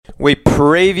We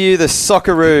preview the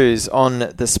Socceroos on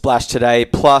the Splash today,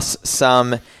 plus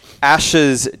some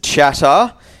Ashes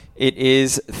chatter. It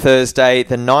is Thursday,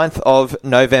 the 9th of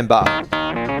November.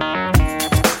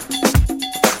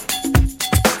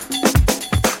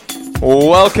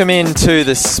 Welcome into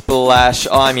the Splash.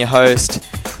 I'm your host,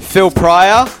 Phil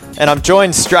Pryor, and I'm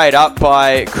joined straight up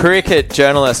by cricket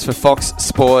journalist for Fox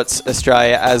Sports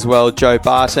Australia as well, Joe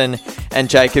Barton and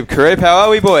Jacob Carup. How are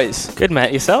we, boys? Good,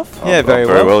 mate. Yourself? Yeah, very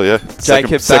well, yeah.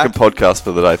 Jacob, second podcast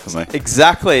for the day for me.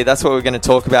 Exactly. That's what we're going to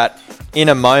talk about in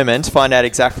a moment. Find out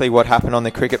exactly what happened on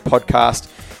the cricket podcast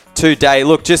today.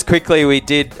 Look, just quickly, we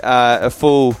did a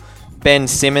full Ben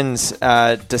Simmons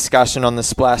discussion on the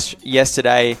Splash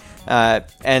yesterday,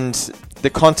 and the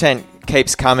content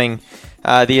keeps coming.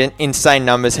 The insane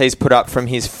numbers he's put up from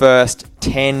his first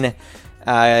 10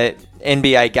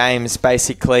 NBA games,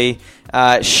 basically.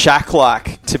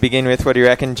 Shaq-like to begin with. What do you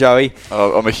reckon, Joey?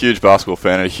 I'm a huge basketball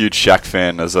fan and a huge Shaq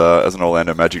fan as an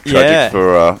Orlando Magic tragic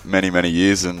for many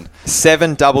years. And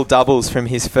 7 double-doubles from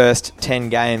his first 10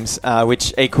 games,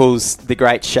 which equals the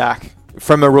great Shaq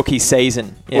from a rookie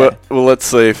season. Yeah. Well, let's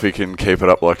see if he can keep it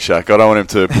up like Shaq. I don't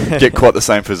want him to get quite the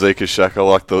same physique as Shaq. I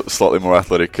like the slightly more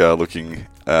athletic looking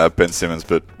Ben Simmons,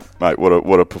 but mate,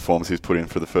 what a performance he's put in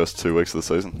for the first 2 weeks of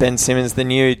the season. Ben Simmons, the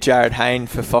new Jared Hayne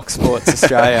for Fox Sports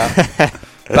Australia.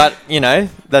 But,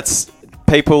 that's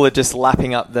people are just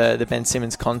lapping up the Ben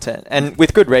Simmons content, and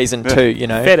with good reason too,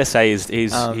 Fair to say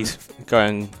he's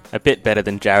going a bit better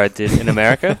than Jared did in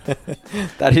America.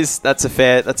 That's a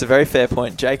very fair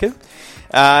point, Jacob.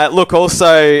 Look,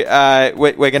 also,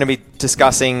 we're going to be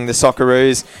discussing the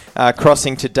Socceroos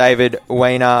crossing to David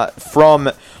Weiner from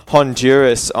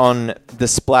Honduras on the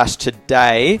Splash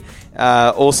today.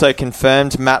 Also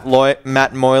confirmed, Matt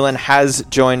Moylan has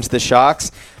joined the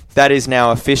Sharks. That is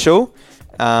now official.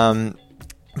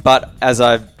 But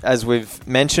as we've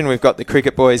mentioned, we've got the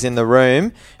cricket boys in the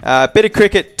room. Bit of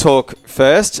cricket talk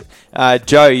first.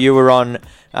 Joe, you were on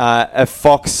a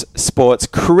Fox Sports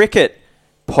cricket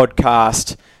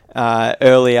podcast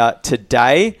earlier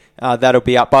today. That'll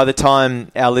be up by the time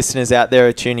our listeners out there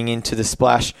are tuning into the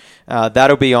Splash.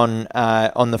 That'll be on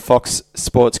the Fox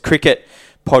Sports cricket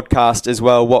podcast as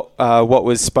well. What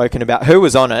was spoken about? Who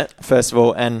was on it, first of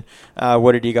all, and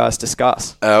what did you guys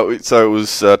discuss? So it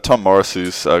was Tom Morris,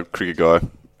 who's a cricket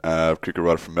guy, cricket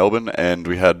writer from Melbourne, and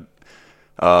we had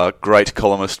great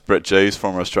columnist Brett Jeeves,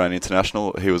 former Australian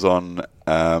international. He was on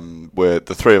where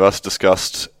the three of us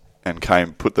discussed and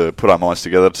put our minds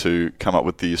together to come up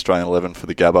with the Australian 11 for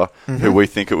the Gabba, who we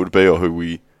think it would be or who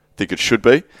we think it should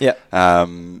be. Yeah.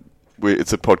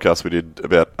 It's a podcast we did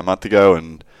about a month ago,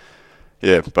 and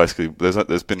yeah, basically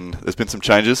there's been some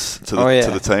changes to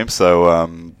the team. So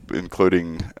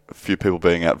including a few people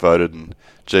being outvoted, and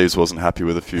Jeeves wasn't happy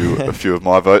with a few of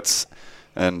my votes,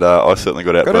 and I certainly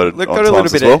got outvoted on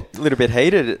times as well. A little bit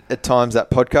heated at times,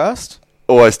 that podcast.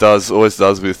 Always does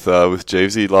with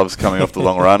Jeeves. He loves coming off the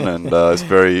long run and is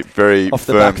very off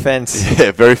firm. The back fence.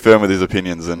 Yeah, very firm with his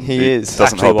opinions, and he is.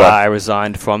 Doesn't actually hold why back. I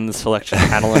resigned from the selection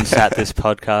panel and sat this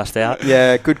podcast out.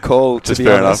 Yeah, good call. To be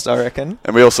honest, I reckon.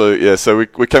 And we also so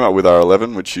we came up with our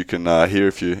 11, which you can hear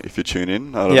if you tune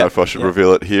in. I don't know if I should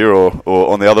reveal it here or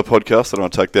on the other podcast. I don't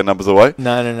want to take their numbers away.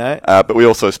 No. But we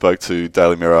also spoke to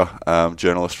Daily Mirror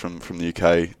journalist from the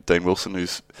UK, Dean Wilson,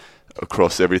 who's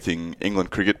across everything England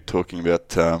cricket, talking about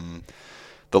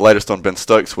the latest on Ben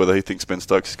Stokes, whether he thinks Ben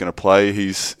Stokes is going to play.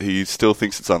 He still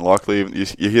thinks it's unlikely.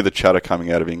 You hear the chatter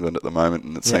coming out of England at the moment,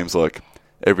 and it seems like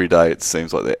every day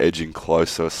they're edging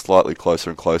closer, slightly closer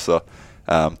and closer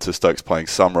to Stokes playing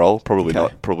some role. Probably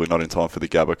not in time for the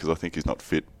Gabba, because I think he's not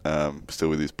fit still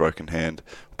with his broken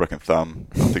thumb.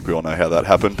 I think we all know how that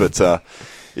happened, but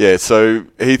so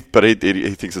he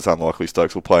thinks it's unlikely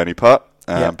Stokes will play any part.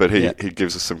 But he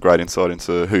gives us some great insight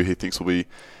into who he thinks will be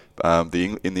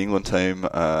in the England team,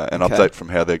 an update from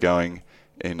how they're going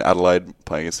in Adelaide,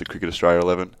 playing against the Cricket Australia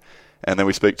 11. And then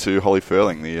we speak to Holly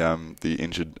Furling, the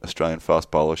injured Australian fast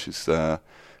bowler. She's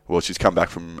come back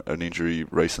from an injury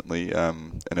recently,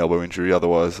 an elbow injury.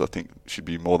 Otherwise, I think she'd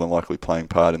be more than likely playing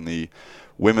part in the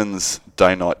women's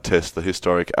day-night test, the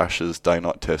historic Ashes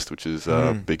day-night test, which is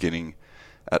beginning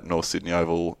at North Sydney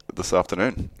Oval this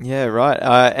afternoon. Yeah, right.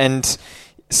 And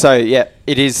so,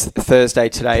 it is Thursday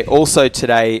today. Also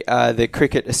today, the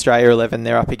Cricket Australia 11,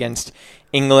 they're up against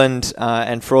England.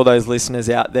 And for all those listeners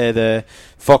out there, the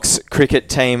Fox Cricket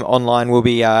team online will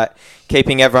be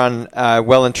keeping everyone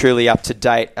well and truly up to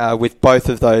date with both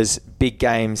of those big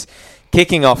games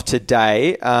kicking off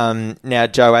today. Now,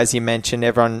 Joe, as you mentioned,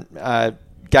 everyone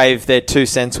gave their 2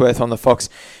 cents worth on the Fox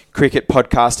cricket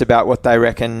podcast about what they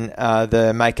reckon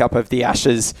the makeup of the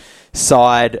Ashes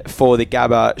side for the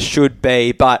Gabba should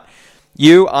be. But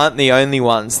you aren't the only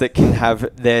ones that can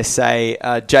have their say.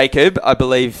 Jacob, I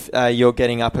believe you're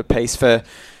getting up a piece for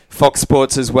Fox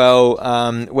Sports as well,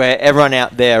 where everyone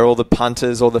out there, all the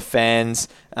punters, all the fans,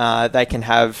 they can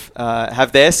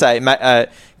have their say,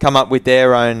 come up with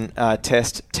their own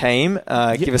test team.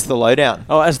 Give us the lowdown.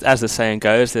 Oh, as the saying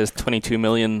goes, there's 22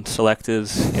 million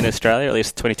selectors in Australia. At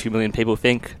least 22 million people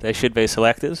think they should be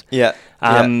selectors. Yeah.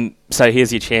 So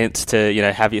here's your chance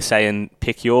to have your say and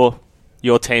pick your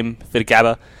team for the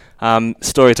Gabba.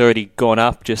 Story's already gone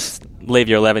up. Just leave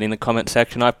your 11 in the comment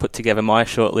section. I put together my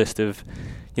short list of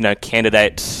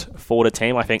candidates for the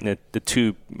team. I think the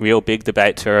two real big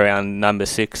debates are around number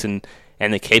 6 and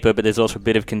the keeper, but there's also a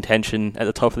bit of contention at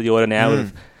the top of the order now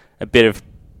with a bit of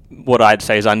what I'd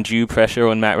say is undue pressure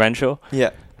on Matt Renshaw.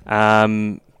 Yeah.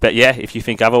 But yeah, if you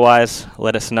think otherwise,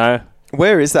 let us know.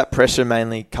 Where is that pressure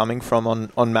mainly coming from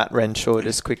on Matt Renshaw,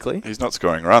 just quickly? He's not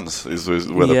scoring runs, is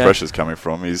where the pressure's coming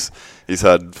from. He's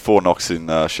had 4 knocks in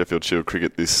Sheffield Shield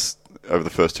cricket over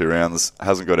the first 2 rounds.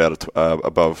 Hasn't got out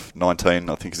above 19,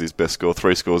 I think is his best score.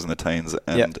 3 scores in the teens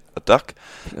and a duck.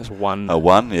 I think there's 1. A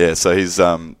 1, yeah. So he's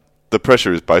the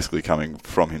pressure is basically coming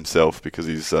from himself because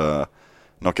he's not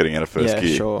getting out of first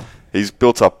gear. Sure. He's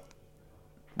built up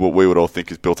what we would all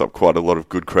think is built up quite a lot of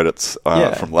good credits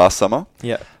from last summer.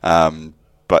 Yeah.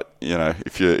 But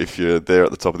if you're there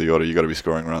at the top of the order, you've got to be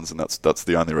scoring runs, and that's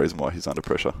the only reason why he's under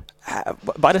pressure.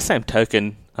 By the same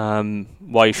token,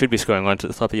 while you should be scoring runs at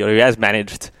the top of the order, he has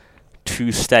managed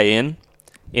to stay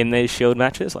in these Shield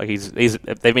matches. Like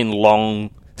they've been long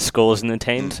scores in the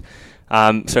teens.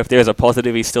 So if there is a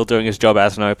positive, he's still doing his job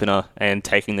as an opener and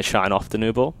taking the shine off the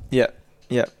new ball. Yeah.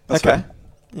 That's okay. fair.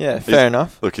 Yeah, fair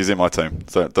enough. Look, he's in my team.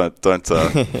 So don't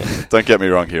get me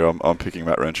wrong here. I'm picking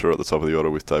Matt Renshaw at the top of the order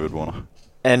with David Warner.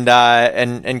 And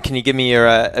can you give me your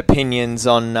opinions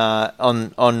on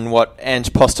what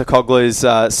Ange Postecoglou's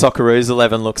Socceroos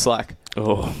 11 looks like?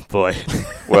 Oh boy.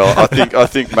 Well, I think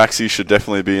Maxi should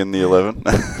definitely be in the 11.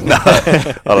 No,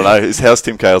 I don't know. How's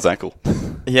Tim Cahill's ankle?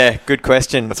 Yeah, good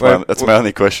question. That's my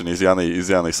only question. He's the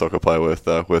only soccer player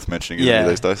worth mentioning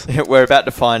these days. We're about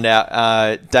to find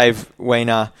out. Dave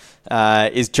Weiner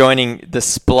is joining the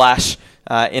Splash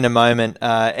in a moment.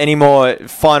 Any more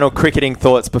final cricketing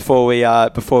thoughts before we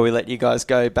let you guys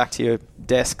go back to your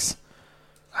desks?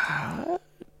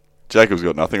 Jacob's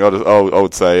got nothing. I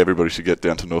would say everybody should get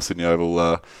down to North Sydney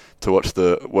Oval to watch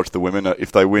the women.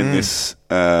 If they win this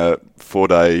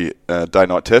 4-day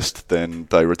day-night test, then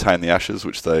they retain the Ashes,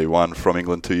 which they won from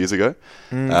England 2 years ago.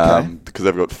 Because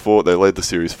they've got 4. They lead the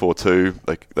series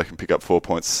 4-2. They can pick up 4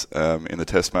 points in the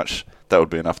test match. That would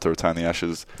be enough to retain the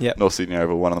Ashes. Yep. North Sydney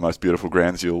Oval, one of the most beautiful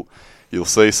grounds you'll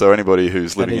see. So anybody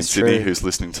who's living in Sydney, true. who's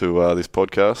listening to this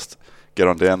podcast, get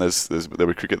on down. There'll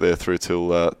be cricket there through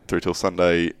till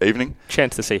Sunday evening.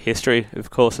 Chance to see history,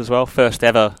 of course, as well. First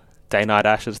ever day-night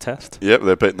Ashes test. Yep,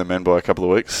 they're beating the men by a couple of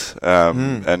weeks.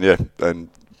 And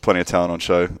plenty of talent on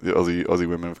show. The Aussie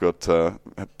women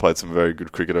have played some very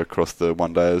good cricket across the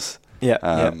one days.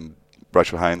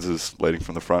 Rachel Haynes is leading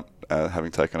from the front,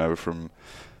 having taken over from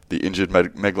the injured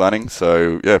Meg Lanning.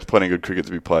 So, plenty of good cricket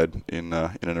to be played in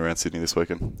and around Sydney this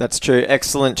weekend. That's true.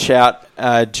 Excellent shout,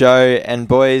 Joe and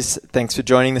boys. Thanks for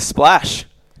joining the Splash.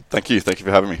 Thank you. Thank you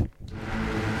for having me.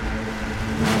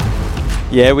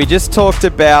 Yeah, we just talked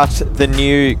about the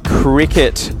new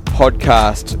cricket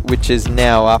podcast, which is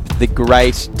now up, The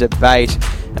Great Debate,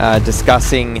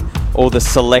 discussing all the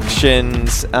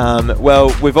selections.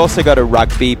 We've also got a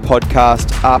rugby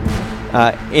podcast up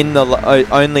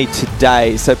only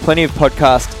today, so plenty of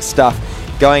podcast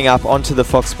stuff going up onto the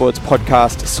Fox Sports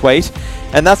podcast suite.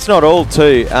 And that's not all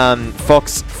too.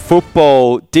 Fox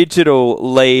Football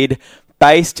digital lead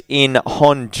based in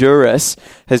Honduras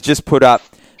has just put up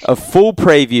a full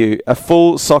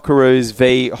Socceroos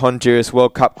v Honduras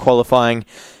World Cup qualifying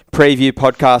preview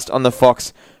podcast on the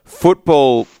Fox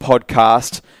Football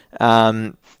podcast,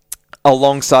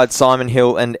 alongside Simon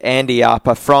Hill and Andy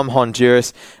Arpa from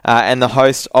Honduras, and the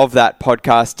host of that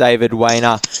podcast, David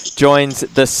Weiner, joins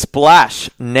the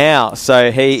Splash now.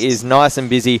 So he is nice and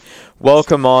busy.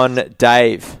 Welcome on,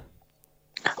 Dave.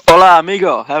 Hola,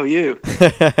 amigo. How are you?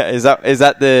 Is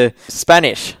that the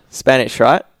Spanish,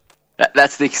 right?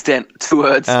 That's the extent. 2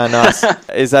 words. Nice.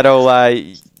 Is that all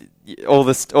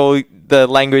the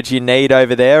language you need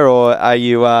over there, or are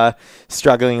you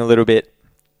struggling a little bit?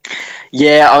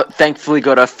 Yeah, I thankfully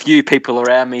got a few people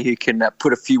around me who can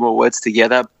put a few more words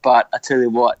together. But I tell you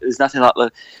what, there's nothing like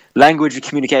the language of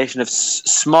communication of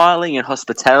smiling and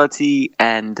hospitality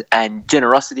and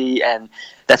generosity, and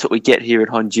that's what we get here at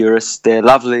Honduras. They're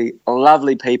lovely,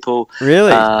 lovely people.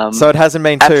 Really? So it hasn't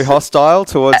been too hostile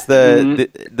towards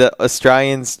the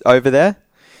Australians over there?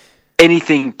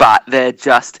 Anything but. They're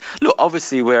just... Look,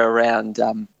 obviously we're around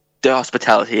the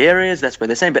hospitality areas. That's where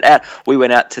they're saying. But we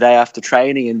went out today after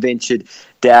training and ventured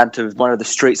down to one of the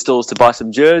street stalls to buy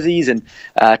some jerseys, and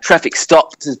traffic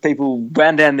stopped as people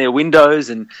ran down their windows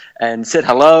and said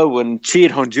hello and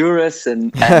cheered Honduras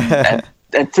and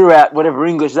threw out whatever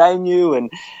English they knew.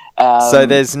 And so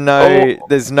there's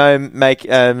no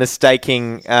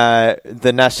mistaking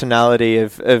the nationality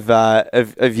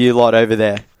of you lot over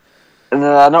there.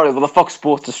 No, not really. Well, the Fox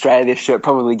Sports Australia shirt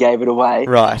probably gave it away.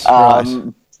 Right.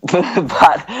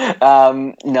 But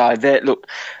no, look,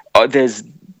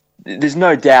 there's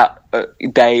no doubt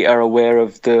they are aware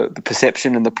of the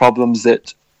perception and the problems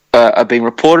that are being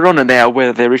reported on, and they are aware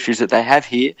of their issues that they have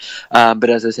here. But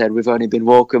as I said, we've only been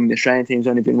welcomed. The Australian team's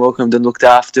only been welcomed and looked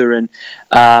after, and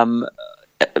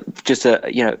just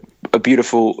a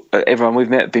beautiful. Everyone we've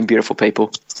met have been beautiful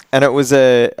people. And it was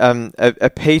a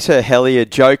Peter Hellier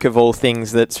joke of all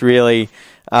things that's really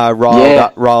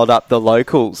riled up the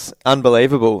locals.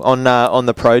 Unbelievable on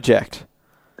the project.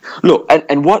 Look,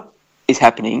 and what is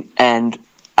happening, and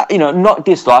not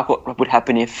dislike what would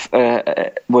happen if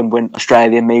when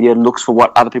Australian media looks for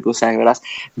what other people are saying about us.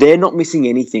 They're not missing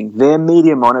anything. They're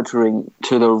media monitoring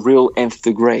to the real nth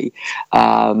degree.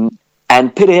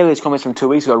 And Peter Hellier's comments from 2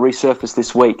 weeks ago resurfaced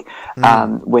this week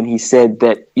when he said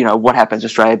that, what happens?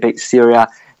 Australia beats Syria,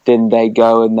 then they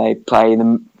go and they play in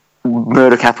the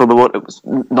murder capital of the world. It was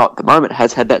not at the moment,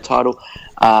 has had that title.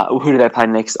 Who do they play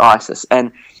next? ISIS.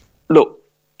 And look,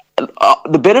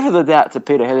 the benefit of the doubt to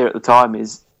Peter Hellier at the time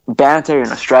is banter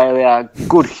in Australia,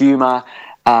 good humour,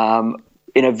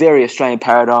 in a very Australian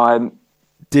paradigm.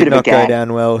 Did not go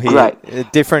down well here. Great. A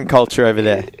different culture over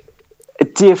there.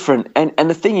 Different. And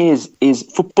the thing is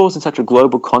football's in such a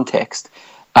global context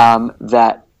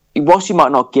that whilst you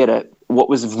might not get it, what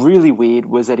was really weird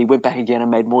was that he went back again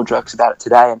and made more jokes about it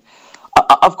today. And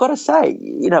I've got to say,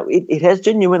 it has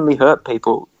genuinely hurt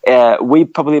people. We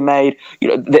probably made,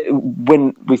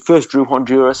 when we first drew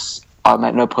Honduras, I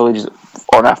made no apologies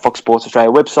on our Fox Sports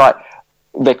Australia website.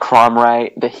 The crime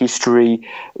rate, the history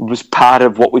was part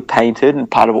of what we painted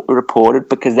and part of what we reported,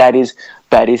 because that is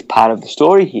part of the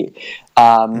story here.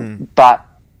 But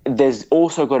there's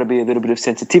also got to be a little bit of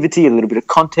sensitivity, a little bit of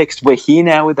context. We're here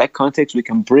now with that context. We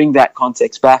can bring that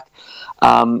context back.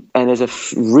 And there's a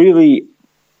really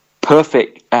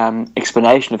perfect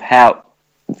explanation of how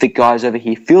the guys over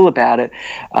here feel about it.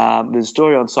 There's a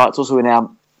story on site. It's also in our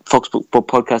Fox Football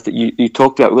podcast that you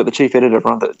talked about. We've got the chief editor of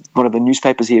one of the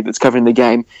newspapers here that's covering the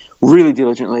game really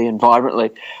diligently and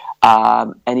vibrantly.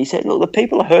 And he said, look, the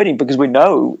people are hurting because we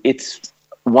know it's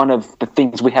one of the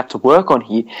things we have to work on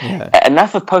here. Yeah.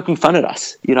 Enough of poking fun at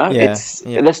us,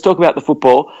 Let's talk about the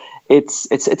football. It's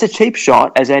a cheap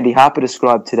shot, as Andy Harper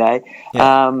described today,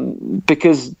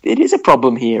 because it is a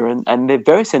problem here, and they're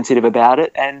very sensitive about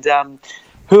it. And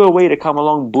who are we to come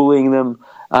along bullying them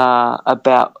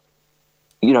about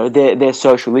their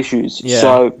social issues?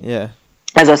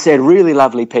 As I said, really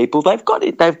lovely people. They've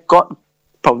got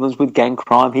problems with gang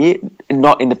crime here,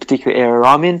 not in the particular area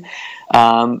I'm in.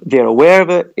 They're aware of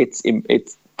it.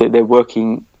 They're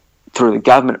working through the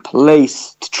government,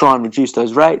 police, to try and reduce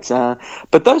those rates.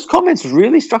 But those comments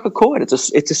really struck a chord. It's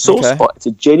a sore spot. It's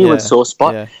a genuine sore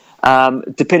spot.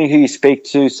 Depending who you speak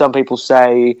to, some people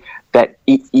say that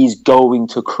it is going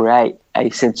to create a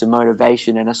sense of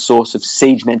motivation and a source of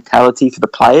siege mentality for the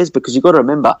players, because you've got to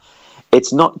remember,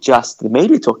 it's not just the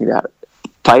media talking about it. The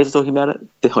players are talking about it.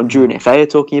 The Honduran FA are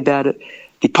talking about it.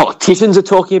 The politicians are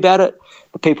talking about it.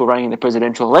 The people running the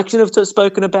presidential election have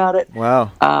spoken about it.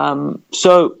 Wow.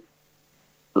 So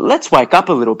let's wake up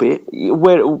a little bit.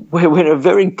 We're in a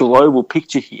very global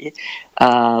picture here.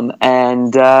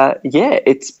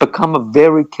 It's become a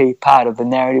very key part of the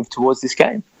narrative towards this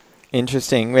game.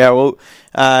 Interesting. Yeah, well,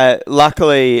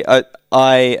 luckily,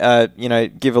 I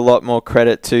give a lot more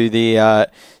credit to the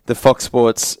Fox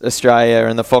Sports Australia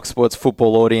and the Fox Sports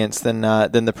football audience than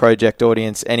the project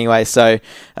audience. Anyway, so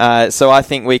I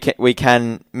think we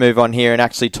can move on here and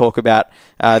actually talk about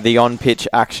the on pitch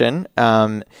action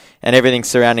and everything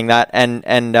surrounding that,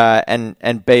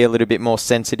 and be a little bit more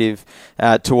sensitive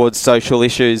towards social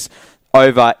issues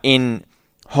over in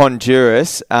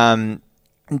Honduras.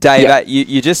 Dave,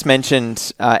 you just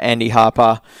mentioned Andy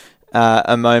Harper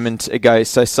a moment ago.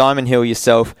 So Simon Hill,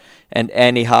 yourself, and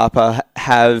Andy Harper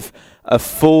have a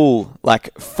full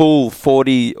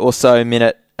 40 or so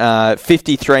minute,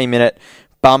 53-minute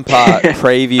bumper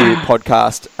preview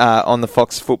podcast on the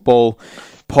Fox Football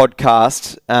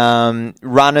podcast.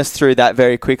 Run us through that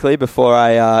very quickly before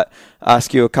I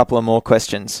ask you a couple of more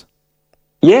questions.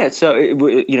 Yeah, so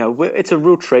it's a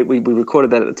real treat. We recorded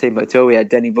that at the team hotel. We had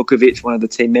Danny Vukovic, one of the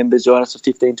team members, join us for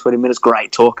 15, 20 minutes.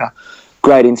 Great talker,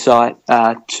 great insight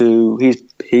to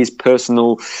his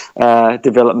personal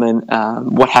development,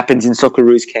 what happens in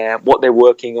Socceroos camp, what they're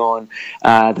working on,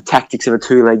 the tactics of a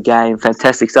two-leg game.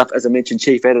 Fantastic stuff. As I mentioned,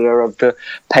 chief editor of the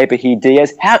paper here,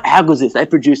 Diaz. How good is this? They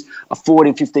produce a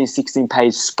 14, 15,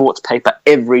 16-page sports paper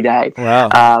every day.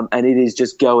 Wow. And it is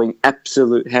just going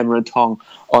absolute hammer and tong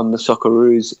on the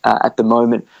Socceroos at the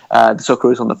moment. The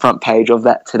Socceroos on the front page of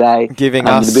that today. Giving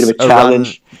us a bit of a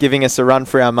challenge. Giving us a run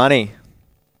for our money.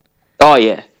 Oh,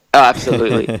 yeah. Oh,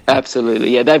 absolutely. Absolutely.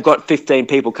 Yeah, they've got 15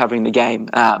 people covering the game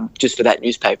just for that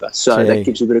newspaper. So that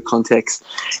gives you a bit of context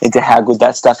into how good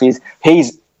that stuff is.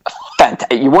 He's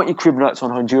fantastic. You want your crib notes on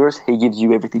Honduras, he gives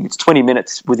you everything. It's 20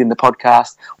 minutes within the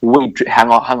podcast. We hung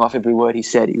off every word he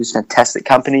said. He was fantastic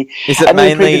company. Is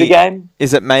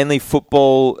it mainly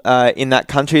football in that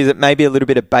country? Is it maybe a little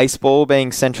bit of baseball,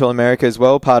 being Central America as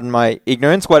well? Pardon my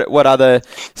ignorance. What other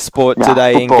sport do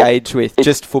they engage with?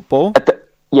 Just football?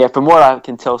 Yeah, from what I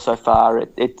can tell so far,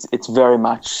 it's very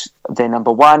much their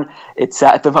number one. It's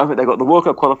at the moment they've got the World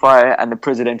Cup qualifier and the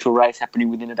presidential race happening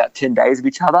within about 10 days of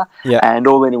each other. Yeah. And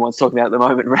all anyone's talking about at the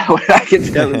moment, what I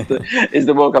can tell, is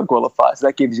the World Cup qualifier. So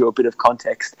that gives you a bit of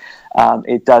context.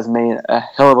 It does mean a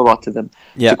hell of a lot to them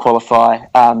to qualify.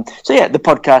 The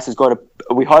podcast has got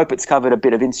we hope it's covered a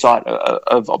bit of insight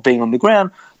of being on the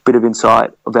ground, bit of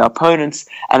insight of our opponents,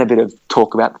 and a bit of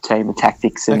talk about the team and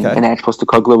tactics and Ange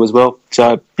Postecoglou as well.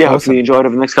 So, hopefully you enjoy it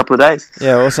over the next couple of days.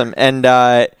 Yeah, awesome. And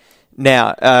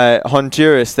now,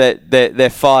 Honduras, they're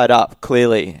fired up,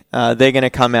 clearly. They're going to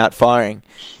come out firing.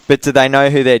 But do they know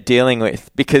who they're dealing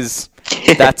with? Because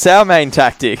that's our main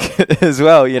tactic as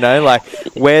well,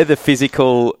 we're the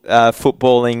physical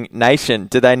footballing nation.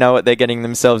 Do they know what they're getting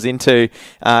themselves into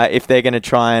if they're going to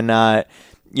try and,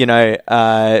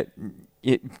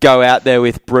 go out there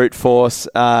with brute force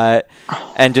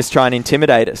and just try and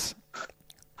intimidate us?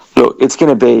 Look, it's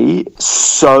going to be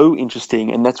so interesting,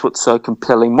 and that's what's so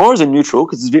compelling. More as a neutral,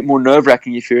 because it's a bit more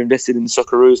nerve-wracking if you're invested in the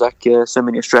Socceroos like so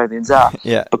many Australians are.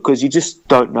 Yeah. Because you just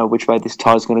don't know which way this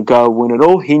tide is going to go when it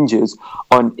all hinges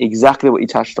on exactly what you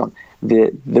touched on.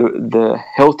 The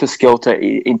helter-skelter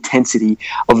intensity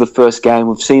of the first game.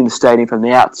 We've seen the stadium from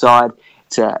the outside.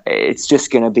 It's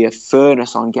just going to be a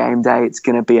furnace on game day. It's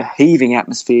going to be a heaving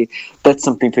atmosphere. That's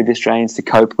something for the Australians to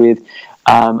cope with.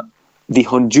 The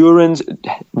Hondurans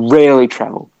rarely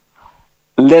travel,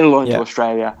 let alone to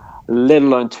Australia, let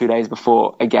alone 2 days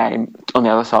before a game on the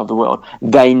other side of the world.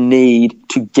 They need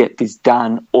to get this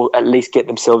done, or at least get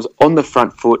themselves on the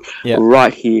front foot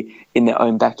right here in their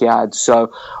own backyard.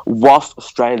 So whilst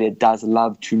Australia does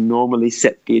love to normally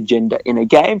set the agenda in a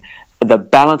game, the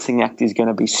balancing act is going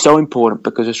to be so important,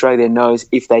 because Australia knows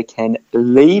if they can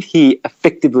leave here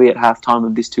effectively at halftime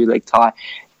of this two-leg tie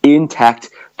intact,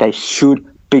 they should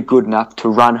be good enough to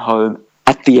run home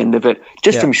at the end of it,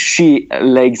 just from sheer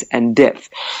legs and depth.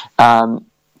 But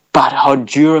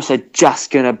Honduras are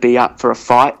just going to be up for a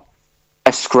fight,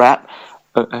 a scrap,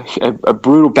 a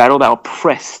brutal battle. They'll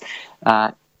press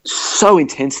so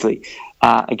intensely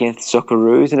against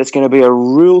Socceroos, and it's going to be a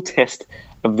real test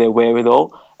of their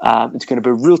wherewithal. It's going to be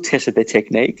a real test of their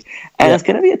technique, and it's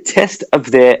going to be a test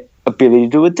of their ability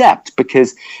to adapt,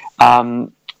 because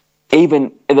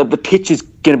even the pitch is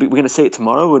going to be, we're going to see it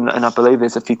tomorrow, and I believe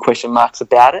there's a few question marks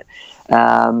about it.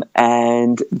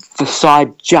 And the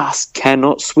side just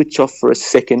cannot switch off for a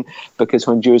second, because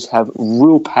Honduras have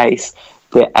real pace.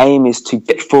 Their aim is to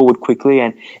get forward quickly,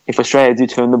 and if Australia do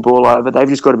turn the ball over, they've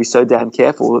just got to be so damn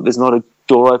careful that there's not a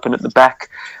door open at the back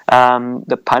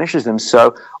that punishes them.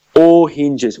 So all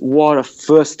hinges. What a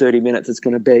first 30 minutes it's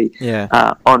going to be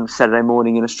on Saturday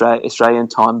morning in Australian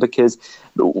time, because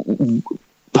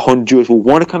Honduras will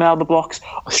want to come out of the blocks.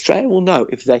 Australia will know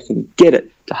if they can get it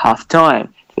to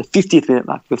half-time, the 50th minute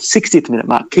mark, the 60th minute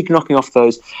mark, keep knocking off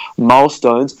those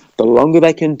milestones. The longer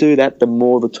they can do that, the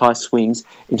more the tie swings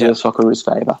into the Socceroos'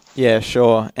 favour. Yeah,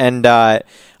 sure. And I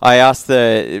asked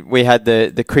we had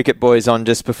the cricket boys on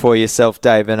just before yourself,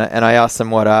 Dave, and I asked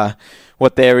them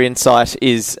what their insight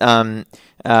is,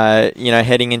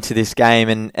 heading into this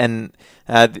game, and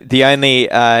the only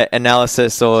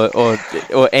analysis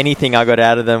or anything I got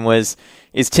out of them was,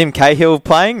 is Tim Cahill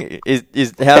playing?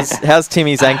 How's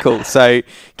Timmy's ankle? So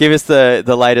give us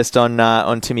the latest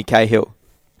on Timmy Cahill.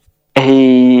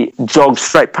 He jogged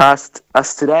straight past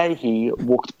us today. He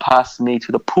walked past me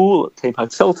to the pool at Team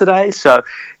Hotel today. So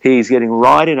he's getting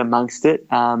right in amongst it.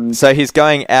 So he's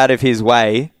going out of his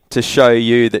way to show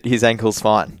you that his ankle's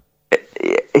fine.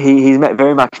 he's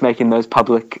very much making those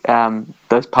public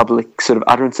sort of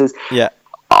utterances. Yeah,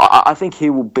 I think he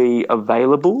will be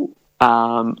available.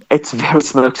 It's very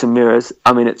smokes and mirrors.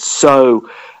 I mean, it's so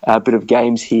a bit of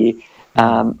games here.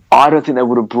 I don't think they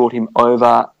would have brought him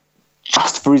over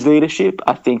just for his leadership.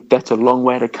 I think that's a long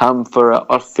way to come for a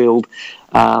off-field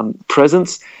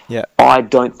presence. Yeah, I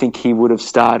don't think he would have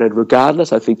started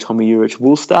regardless. I think Tommy Juric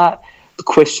will start. The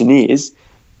question is,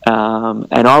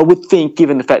 and I would think,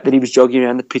 given the fact that he was jogging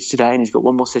around the pitch today and he's got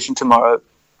one more session tomorrow,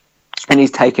 and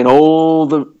he's taken all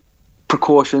the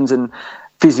precautions and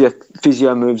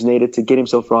physio moves needed to get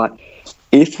himself right.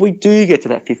 If we do get to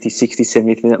that 50, 60,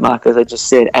 70th minute mark, as I just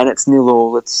said, and it's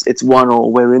 0-0, it's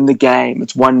 1-1, we're in the game,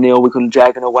 it's 1-0, we couldn't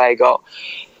drag an away goal,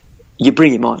 you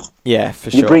bring him on. Yeah, for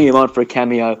sure. You bring him on for a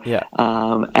cameo. Yeah.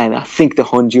 And I think the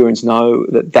Hondurans know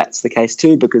that that's the case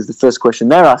too, because the first question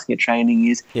they're asking at training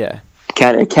is,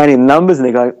 counting the numbers, and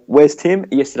they go, "Where's Tim?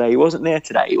 Yesterday he wasn't there.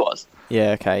 Today he was."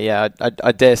 Yeah. Okay. Yeah.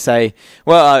 I dare say.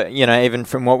 Well, even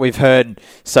from what we've heard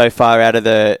so far out of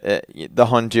the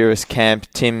Honduras camp,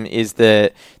 Tim is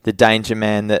the danger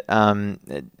man. That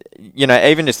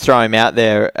even just throw him out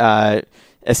there.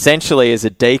 Essentially as a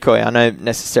decoy. I know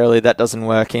necessarily that doesn't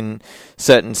work in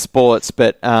certain sports,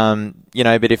 but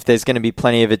but if there's going to be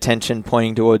plenty of attention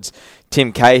pointing towards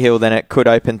Tim Cahill, then it could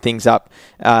open things up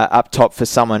top for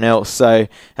someone else. So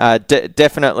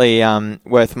definitely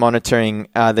worth monitoring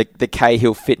the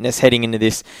Cahill fitness heading into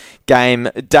this game.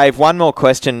 Dave, one more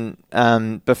question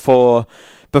before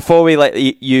we let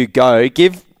you go.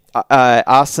 Give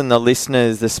us and the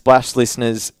listeners, the Splash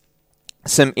listeners,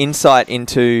 some insight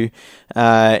into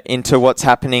what's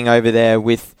happening over there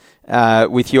with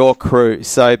your crew.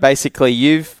 So basically,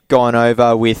 you've gone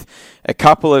over with a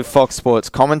couple of Fox Sports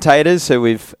commentators who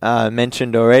we've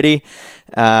mentioned already,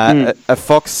 a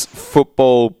Fox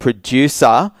football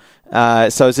producer.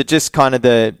 So is it just kind of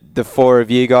the four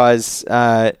of you guys,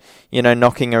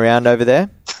 knocking around over there?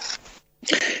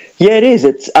 Yeah, it is.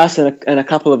 It's us and a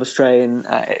couple of Australians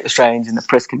in the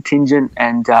press contingent,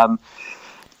 and.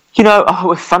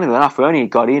 Funny enough, we only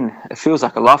got in, it feels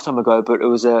like a lifetime ago, but it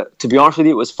was, to be honest with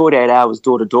you, it was 48 hours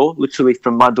door to door, literally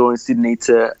from my door in Sydney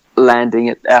to landing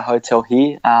at our hotel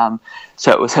here.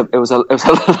 So it was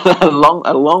a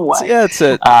long way. So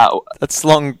yeah, it's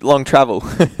long travel.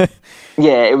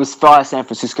 Yeah, it was via San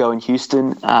Francisco and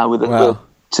Houston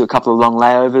to a couple of long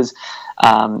layovers.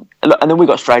 And then we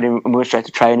got straight in and we went straight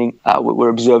to training. We're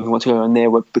observing what's going on there.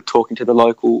 We're talking to the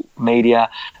local media.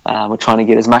 We're trying to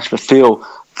get as much of a feel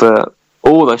for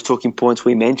all those talking points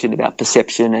we mentioned about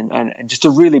perception and just to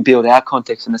really build our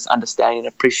context and this understanding and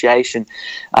appreciation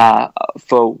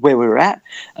for where we were at.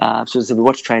 So as we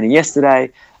watched training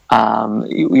yesterday, from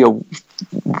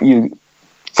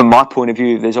my point of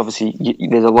view, there's a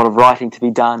lot of writing to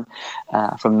be done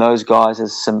from those guys.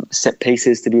 There's some set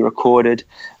pieces to be recorded,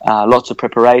 lots of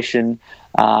preparation,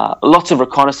 lots of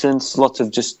reconnaissance, lots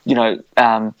of just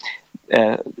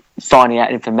finding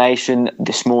out information.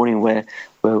 This morning we're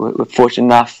fortunate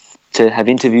enough to have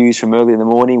interviews from early in the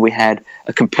morning. We had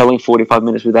a compelling 45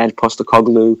 minutes with Ange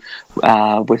Postecoglou,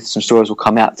 with some stories will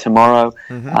come out tomorrow,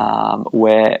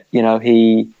 where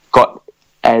he got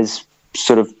as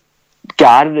sort of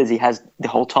guarded as he has the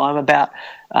whole time about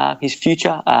his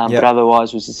future, but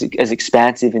otherwise was as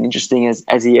expansive and interesting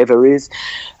as he ever is.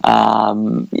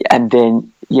 And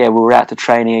then we were out to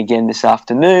training again this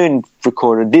afternoon,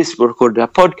 recorded our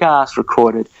podcast,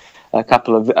 recorded a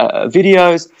couple of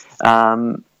videos,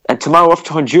 and tomorrow off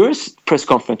to Honduras press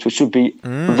conference, which should be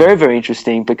very, very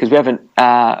interesting because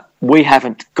we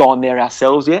haven't gone there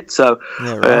ourselves yet. So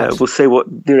we'll see what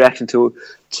the reaction to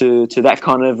that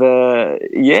kind of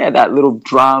that little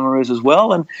drama is as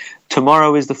well. And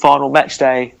tomorrow is the final match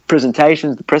day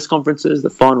presentations, the press conferences, the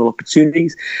final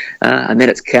opportunities, and then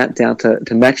it's countdown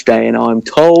to match day. And I'm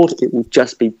told it will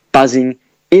just be buzzing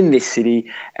in this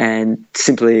city, and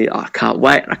simply I can't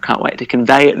wait to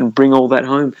convey it and bring all that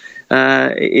home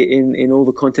in all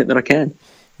the content that I can.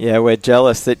 Yeah, we're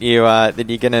jealous that you're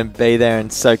going to be there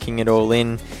and soaking it all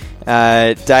in.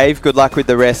 Dave, good luck with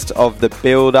the rest of the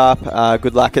build-up.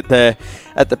 Good luck at the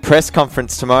press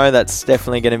conference tomorrow. That's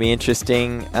definitely going to be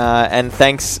interesting. And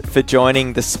thanks for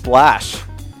joining the Splash.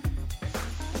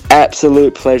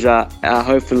 Absolute pleasure.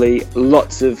 Hopefully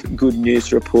lots of good news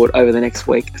to report over the next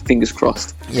week. Fingers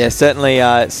crossed. Yeah, certainly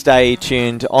stay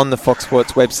tuned on the Fox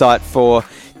Sports website for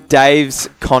Dave's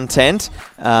content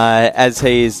as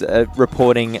he is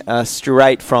reporting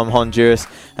straight from Honduras,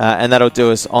 and that'll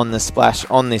do us on the Splash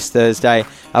on this Thursday.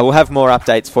 We'll have more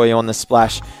updates for you on the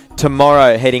Splash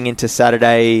tomorrow heading into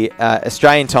Saturday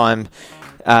Australian time.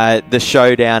 the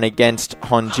showdown against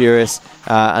Honduras.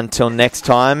 Until next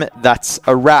time, that's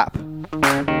a wrap.